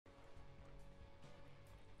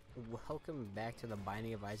Welcome back to the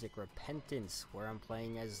Binding of Isaac Repentance, where I'm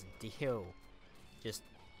playing as Dio. Just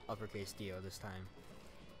uppercase Dio this time.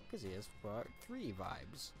 Because he has part 3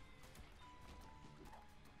 vibes.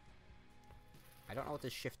 I don't know what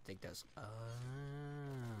this shift thing does.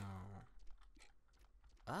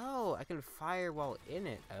 Oh, I can fire while in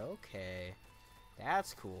it. Okay.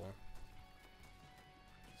 That's cool.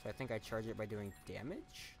 So I think I charge it by doing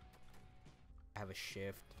damage? I have a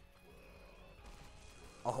shift.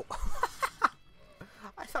 Oh.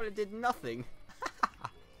 I thought it did nothing.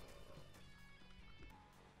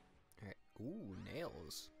 Alright. Ooh,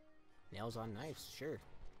 nails. Nails on knives, sure.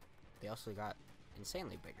 They also got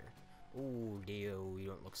insanely bigger. Ooh, Dio, you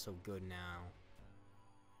don't look so good now.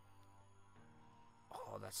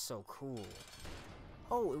 Oh, that's so cool.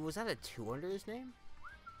 Oh, was that a 2 under his name?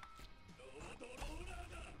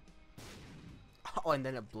 Oh, and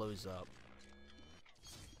then it blows up.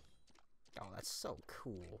 Oh, that's so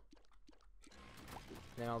cool.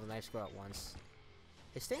 Then all the knives go at once.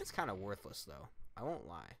 His stand's kind of worthless, though. I won't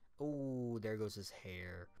lie. Oh, there goes his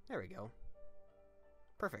hair. There we go.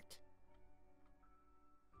 Perfect.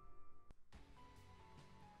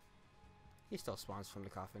 He still spawns from the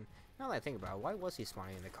coffin. Now that I think about it, why was he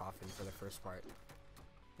spawning in the coffin for the first part?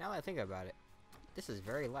 Now that I think about it, this is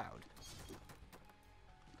very loud.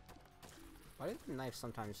 Why did the knife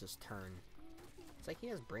sometimes just turn? It's like he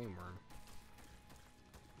has brainworm.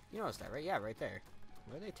 You noticed that, right? Yeah, right there.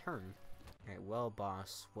 Where do they turn? Alright, well,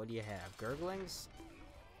 boss, what do you have? Gurglings?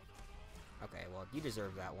 Okay, well, you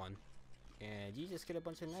deserve that one. And you just get a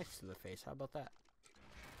bunch of knives to the face. How about that?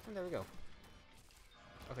 And there we go.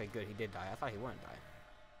 Okay, good, he did die. I thought he wouldn't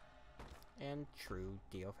die. And true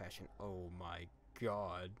Dio fashion. Oh my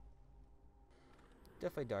god.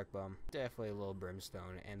 Definitely Dark Bum. Definitely a little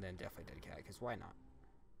Brimstone. And then definitely Dead Cat, because why not?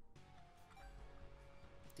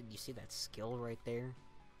 Did you see that skill right there?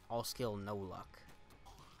 All skill, no luck.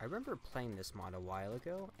 I remember playing this mod a while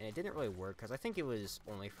ago, and it didn't really work, because I think it was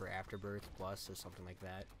only for Afterbirth Plus or something like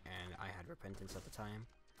that, and I had Repentance at the time.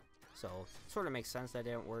 So, sort of makes sense that it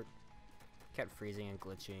didn't work. Kept freezing and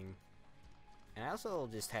glitching. And I also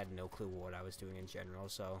just had no clue what I was doing in general,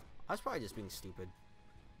 so I was probably just being stupid.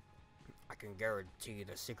 I can guarantee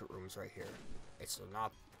the secret room's right here. It's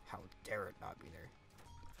not, how dare it not be there.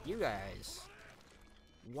 You guys,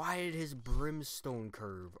 why did his brimstone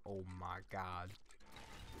curve? Oh my god.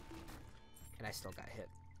 And I still got hit.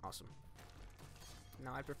 Awesome.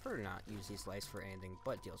 Now I'd prefer to not use these lights for anything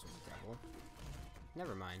but deals with the devil.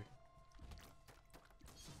 Never mind.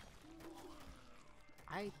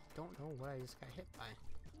 I don't know what I just got hit by.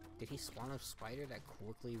 Did he spawn a spider that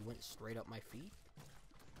quickly went straight up my feet?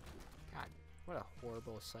 God, what a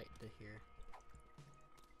horrible sight to hear.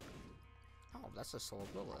 Oh, that's a soul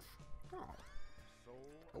of Lilith. Oh.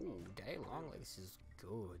 Oh, Daddy Longlegs is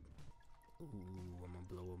good. Ooh, I'm gonna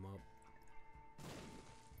blow him up.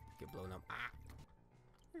 Get blown up. Ah!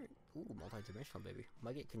 Ooh, multi-dimensional, baby.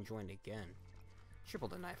 Might get conjoined again. Triple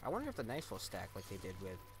the knife. I wonder if the knives will stack like they did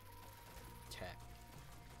with Tech.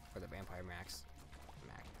 Or the Vampire Mask.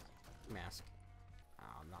 Mask.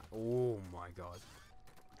 Oh, I'm not. Oh my god.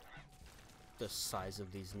 The size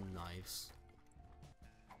of these knives.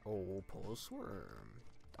 Oh, pulse worm.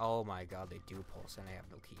 Oh my god, they do pulse, and I have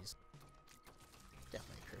no keys.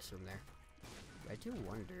 Definitely a curse room there. But I do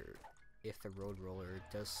wonder if the Road Roller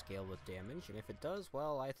does scale with damage, and if it does,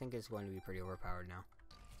 well, I think it's going to be pretty overpowered now.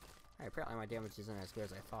 Alright, apparently my damage isn't as good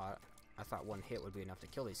as I thought. I thought one hit would be enough to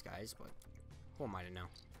kill these guys, but who am I to know?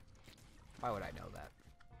 Why would I know that?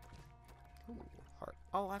 Ooh, heart.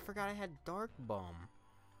 Oh, I forgot I had Dark Bum.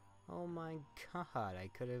 Oh my god, I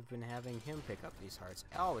could have been having him pick up these hearts.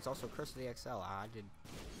 Oh, it's also Curse of the XL. How did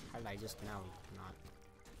I just now not?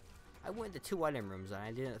 I went to 2 item rooms and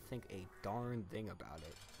I didn't think a darn thing about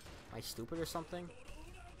it. Am I stupid or something?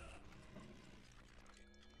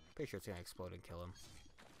 Pretty sure it's gonna explode and kill him.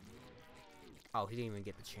 Oh, he didn't even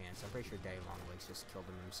get the chance. I'm pretty sure Daddy Longlegs just killed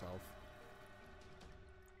him himself.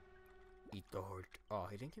 Eat the heart. Oh,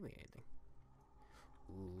 he didn't give me anything.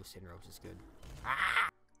 Ooh, Sin Robes is good. Ah!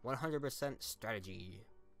 100% strategy.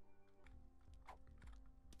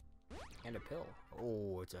 And a pill.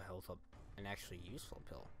 Oh, it's a health up. An actually useful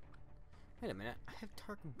pill. Wait a minute. I have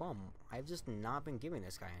Dark Bum. I've just not been giving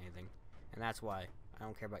this guy anything. And that's why. I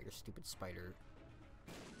don't care about your stupid spider.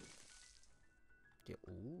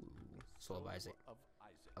 Ooh. Soul of Isaac.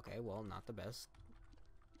 Okay, well, not the best.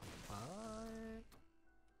 What?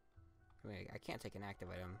 Wait, I can't take an active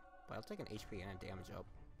item, but I'll take an HP and a damage up.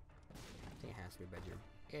 I think it has to be bedroom.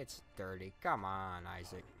 It's dirty. Come on,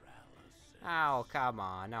 Isaac. Oh, come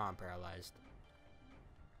on. Now I'm paralyzed.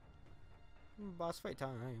 Boss fight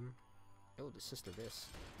time. Oh, the sister this.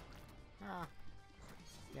 Ah.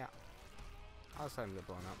 Yeah. I was starting to get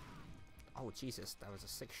blown up. Oh, Jesus. That was a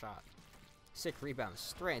sick shot. Sick rebound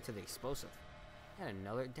straight into the explosive. And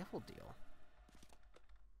another devil deal.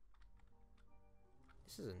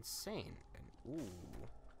 This is insane. And, ooh.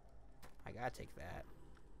 I gotta take that.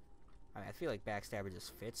 I mean, I feel like Backstabber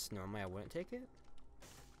just fits. Normally I wouldn't take it.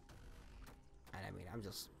 And I mean, I'm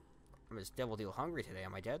just devil deal hungry today.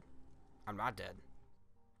 Am I dead? I'm not dead.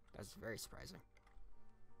 That's very surprising.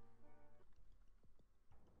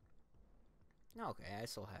 Okay, I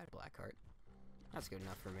still had Blackheart. That's good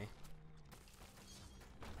enough for me.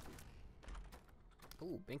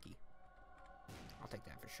 Ooh, Binky. I'll take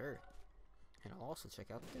that for sure. And I'll also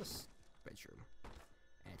check out this bedroom.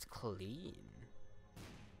 And it's clean.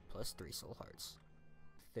 Plus 3 soul hearts.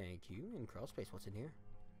 Thank you. In crawl space, what's in here?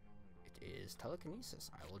 It is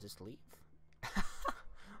telekinesis. I will just leave.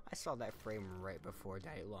 I saw that frame right before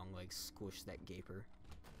Daddy Longlegs squished that gaper.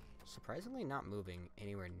 Surprisingly not moving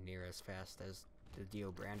anywhere near as fast as the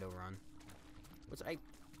Dio Brando run. Which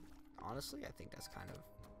honestly, I think that's kind of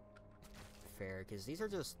fair, because these are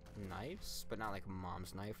just knives, but not like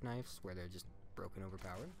mom's knives, where they're just broken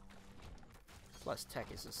overpowered. Plus, tech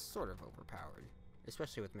is just sort of overpowered,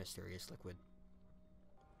 especially with Mysterious Liquid.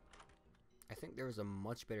 I think there was a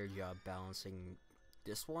much better job balancing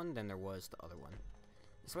this one than there was the other one.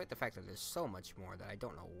 Despite the fact that there's so much more that I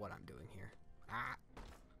don't know what I'm doing here. Ah!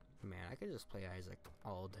 Man, I could just play Isaac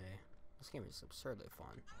all day. This game is absurdly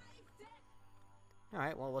fun.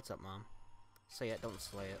 Alright, well, what's up, Mom? Say it, don't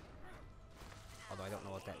slay it. Although I don't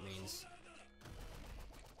know what that means.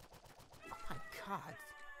 Oh my god!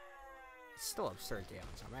 It's still absurd damage.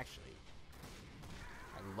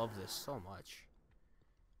 I love this so much.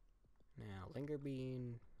 Now, Linger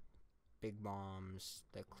Bean, Big Bombs,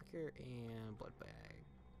 the Clicker, and Blood Bag.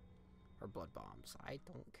 Or Blood Bombs. I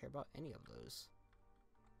don't care about any of those.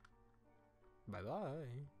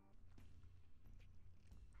 Bye-bye.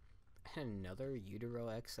 And another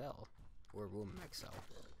Utero XL. Or Womb XL.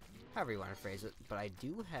 However you want to phrase it. But I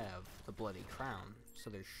do have the Bloody Crown,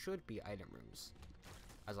 so there should be item rooms.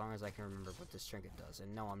 As long as I can remember what this trinket does.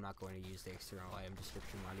 And no, I'm not going to use the external item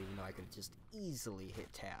description one, even though I could just easily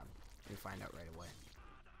hit tab and find out right away.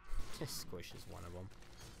 Just squishes one of them.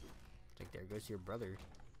 Like, there goes your brother.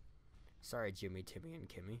 Sorry, Jimmy, Timmy, and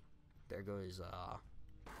Kimmy. There goes,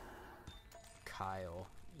 Kyle.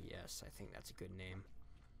 Yes, I think that's a good name.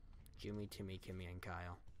 Jimmy, Timmy, Kimmy, and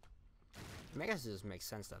Kyle. I mean, I guess it just makes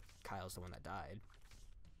sense that Kyle's the one that died.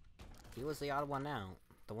 He was the odd one out.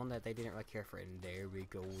 The one that they didn't really care for. And there we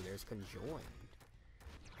go. There's Conjoined.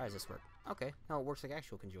 How does this work? Okay. No, it works like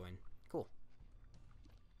actual Conjoined. Cool.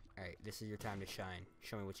 Alright, this is your time to shine.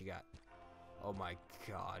 Show me what you got. Oh my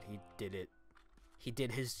god, he did it. He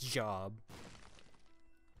did his job.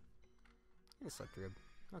 And a select rib.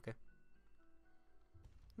 Okay.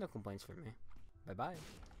 No complaints from me. Bye-bye.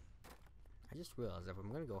 I just realized that if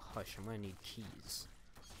I'm gonna go hush, I'm gonna need keys.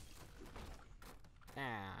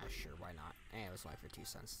 Ah, sure, why not? Eh, it was only for 2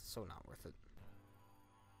 cents, so not worth it.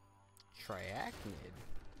 Triachnid.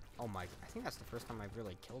 Oh my, I think that's the first time I've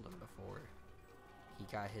really killed him before. He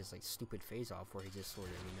got his, like, stupid phase off where he just sort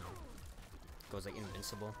of, you know, goes, like,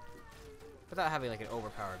 invincible. Without having, like, an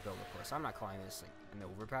overpowered build, of course. I'm not calling this, like, an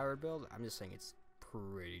overpowered build. I'm just saying it's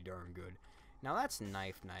pretty darn good. Now, that's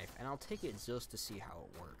knife, and I'll take it just to see how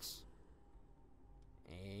it works.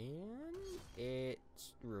 And it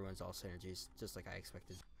ruins all synergies, just like I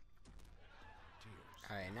expected.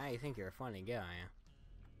 Alright, now you think you're a funny guy.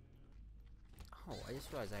 Oh, I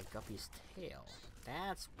just realized I have Guppy's tail.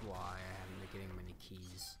 That's why I haven't been getting many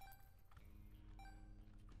keys.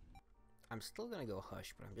 I'm still gonna go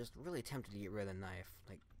hush, but I'm just really tempted to get rid of the knife.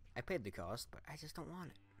 Like, I paid the cost, but I just don't want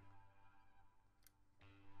it.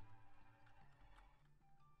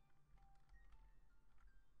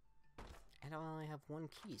 And I only have 1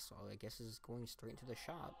 key, so I guess this is going straight into the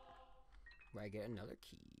shop, where I get another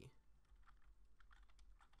key.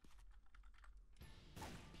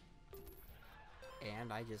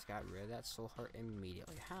 And I just got rid of that soul heart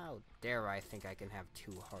immediately. How dare I think I can have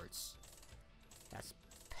 2 hearts? That's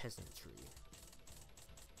peasantry.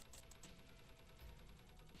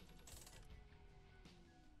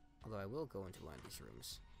 Although I will go into one of these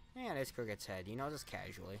rooms. And it's Cricket's head, you know, just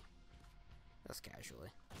casually. Just casually.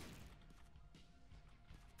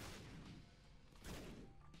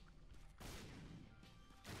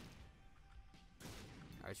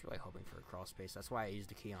 I was really hoping for a crawl space. That's why I used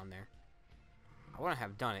the key on there. I wouldn't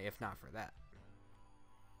have done it if not for that.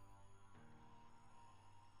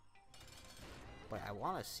 But I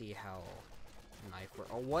want to see how knife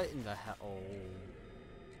works. Oh, what in the hell? Oh.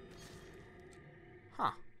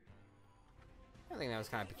 Huh. I think that was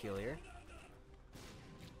kind of peculiar.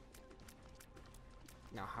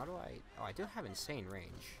 Now, how do I... Oh, I do have insane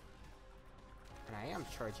range. And I am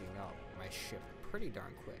charging up my ship pretty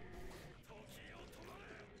darn quick.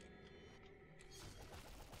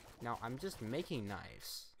 Now, I'm just making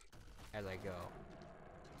knives as I go.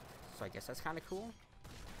 So I guess that's kind of cool.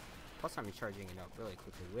 Plus, I'm charging it up really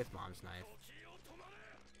quickly with Mom's knife.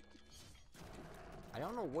 I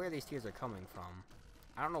don't know where these tears are coming from.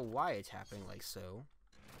 I don't know why it's happening like so.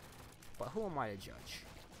 But who am I to judge?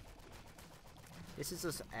 This is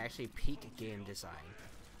just actually peak game design.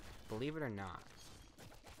 Believe it or not.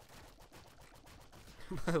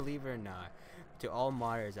 Believe it or not. To all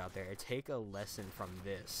modders out there, take a lesson from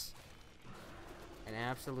this. An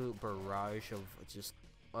absolute barrage of just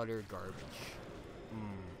utter garbage.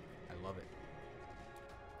 I love it.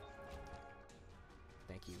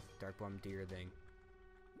 Thank you, Dark Bum, do your thing.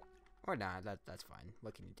 Or not, that's fine.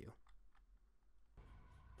 What can you do?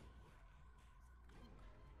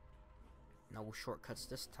 No shortcuts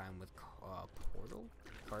this time with portal?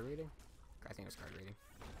 Card reading? I think it was card reading.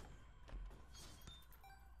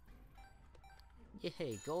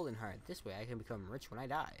 Yay, golden heart. This way I can become rich when I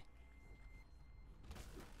die.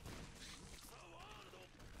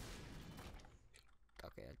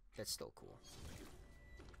 Okay, that's still cool.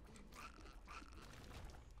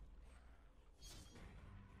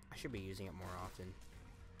 I should be using it more often.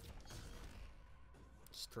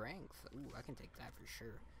 Strength. Ooh, I can take that for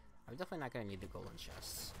sure. I'm definitely not gonna need the golden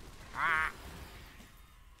chests. Ah!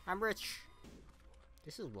 I'm rich!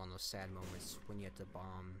 This is one of those sad moments when you have to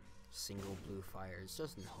bomb single blue fires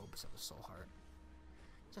just in hopes of a soul heart.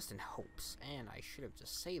 Just in hopes. And I should have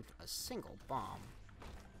just saved a single bomb.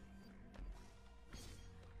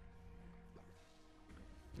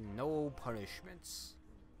 No punishments.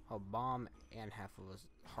 A bomb and half of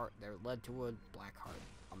a heart there led to a black heart.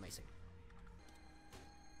 Amazing.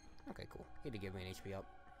 Okay, cool. He had to give me an HP up.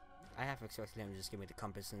 I half expected him to just give me the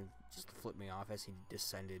compass and just to flip me off as he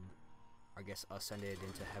descended, I guess ascended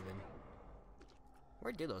into heaven.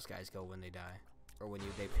 Where do those guys go when they die? Or when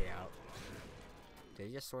they pay out? Do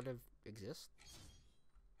they just sort of exist?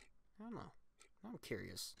 I don't know. I'm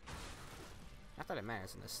curious. Not that it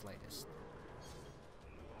matters in the slightest.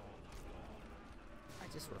 I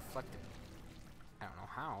just reflected. I don't know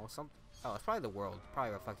how. Oh, it's probably the world.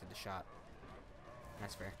 Probably reflected the shot.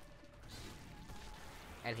 That's fair.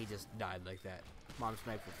 And he just died like that. Mom's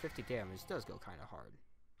knife with 50 damage does go kind of hard.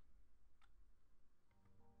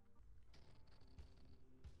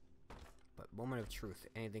 But moment of truth.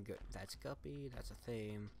 Anything good? That's Guppy. That's a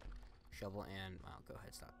theme. Shovel and... Oh, go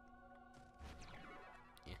ahead. Stop.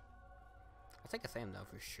 Yeah. I'll take a theme though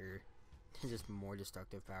for sure. Just more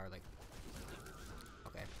destructive power. Like...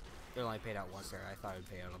 Okay. It only paid out once there. I thought it would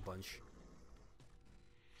pay out a bunch.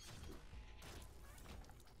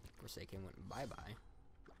 Forsaken went bye-bye.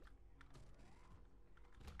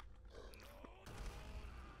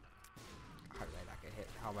 How did I not get hit?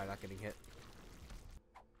 How am I not getting hit?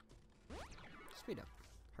 Speed up.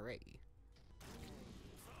 Hooray.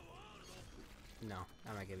 No,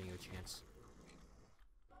 I'm not giving you a chance.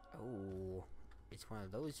 Oh, it's one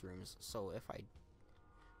of those rooms. So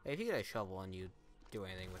if you get a shovel and you do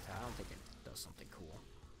anything with that, I don't think it does something cool.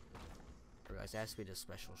 I realize it has to be the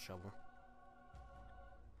special shovel.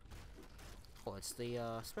 Oh, it's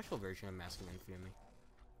the special version of Mask of Infamy.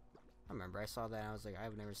 I remember I saw that and I was like,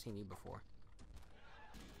 I've never seen you before.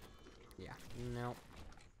 Yeah, no.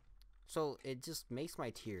 So it just makes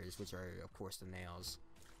my tears, which are of course the nails,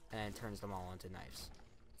 and it turns them all into knives.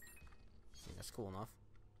 I mean, that's cool enough.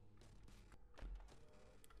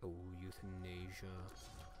 Oh, euthanasia.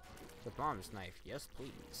 The bomb's knife, yes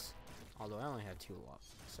please. Although I only have 2 up,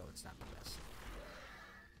 so it's not the best.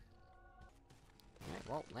 Alright,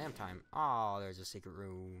 well, lamb time. Oh, there's a secret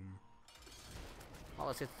room. Oh,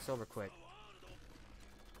 let's hit this over quick.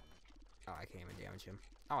 Oh, I can't even damage him.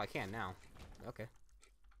 Oh, I can now. Okay.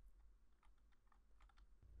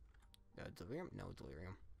 Delirium? No,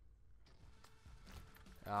 delirium.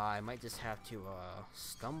 I might just have to,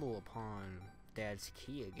 stumble upon Dad's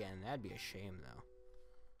key again. That'd be a shame, though.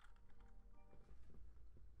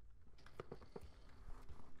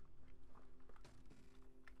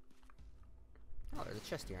 Oh, there's a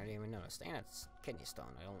chest here. I didn't even notice. And it's kidney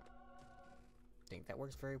stone. I don't think that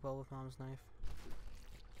works very well with Mom's knife.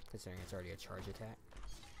 Considering it's already a charge attack.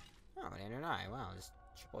 Oh, and an eye. Wow, just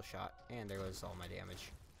triple shot. And there goes all my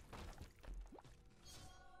damage.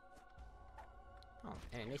 Oh,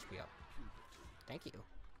 and an HP up. Thank you.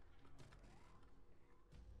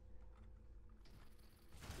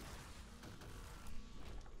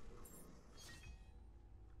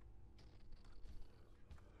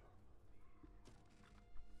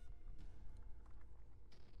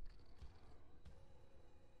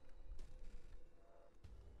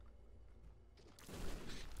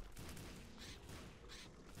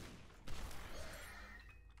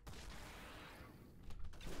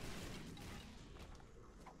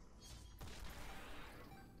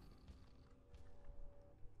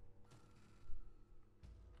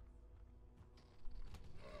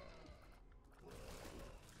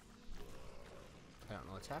 I don't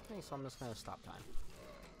know what's happening, so I'm just gonna stop time.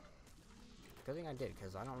 Good thing I did,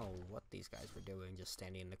 because I don't know what these guys were doing, just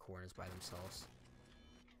standing in the corners by themselves.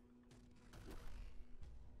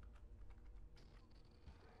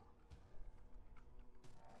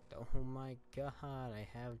 Oh my god, I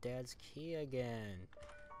have Dad's key again.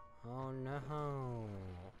 Oh no.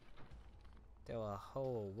 There a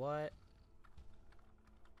hole, what?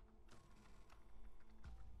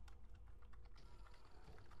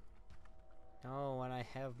 No, and I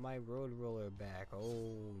have my road roller back.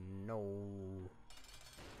 Oh no.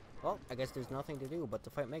 Well, I guess there's nothing to do but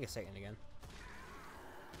to fight Mega Satan again.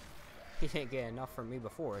 He didn't get enough from me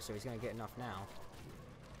before, so he's gonna get enough now.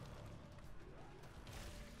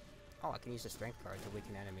 Oh, I can use the strength card to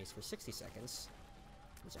weaken enemies for 60 seconds.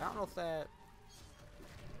 Which I don't know if that...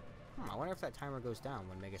 I wonder if that timer goes down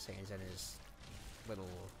when Mega Satan's in his little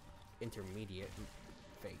intermediate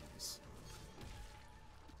phase.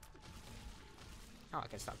 Oh, I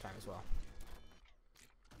can stop time as well.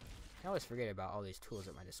 I always forget about all these tools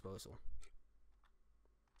at my disposal.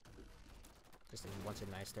 Just a bunch of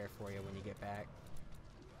nice there for you when you get back.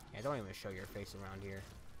 Yeah, don't even show your face around here.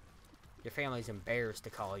 Your family's embarrassed to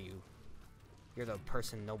call you. You're the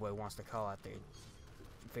person nobody wants to call at the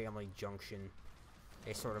family junction.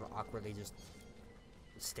 They sort of awkwardly just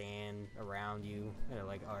stand around you. And they're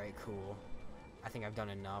like, alright, cool. I think I've done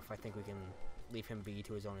enough. I think we can leave him be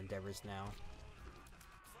to his own endeavors now.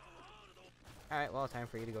 Alright, well, time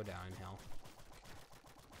for you to go down in hell.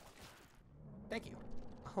 Thank you.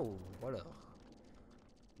 Oh, what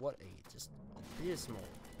a just abysmal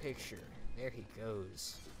picture. There he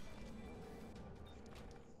goes.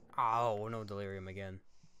 Oh, no delirium again.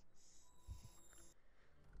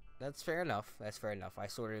 That's fair enough. That's fair enough. I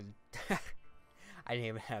sorted... I didn't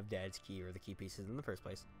even have Dad's key or the key pieces in the first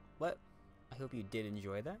place. But I hope you did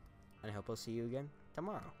enjoy that. And I hope I'll see you again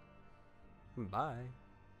tomorrow. Bye.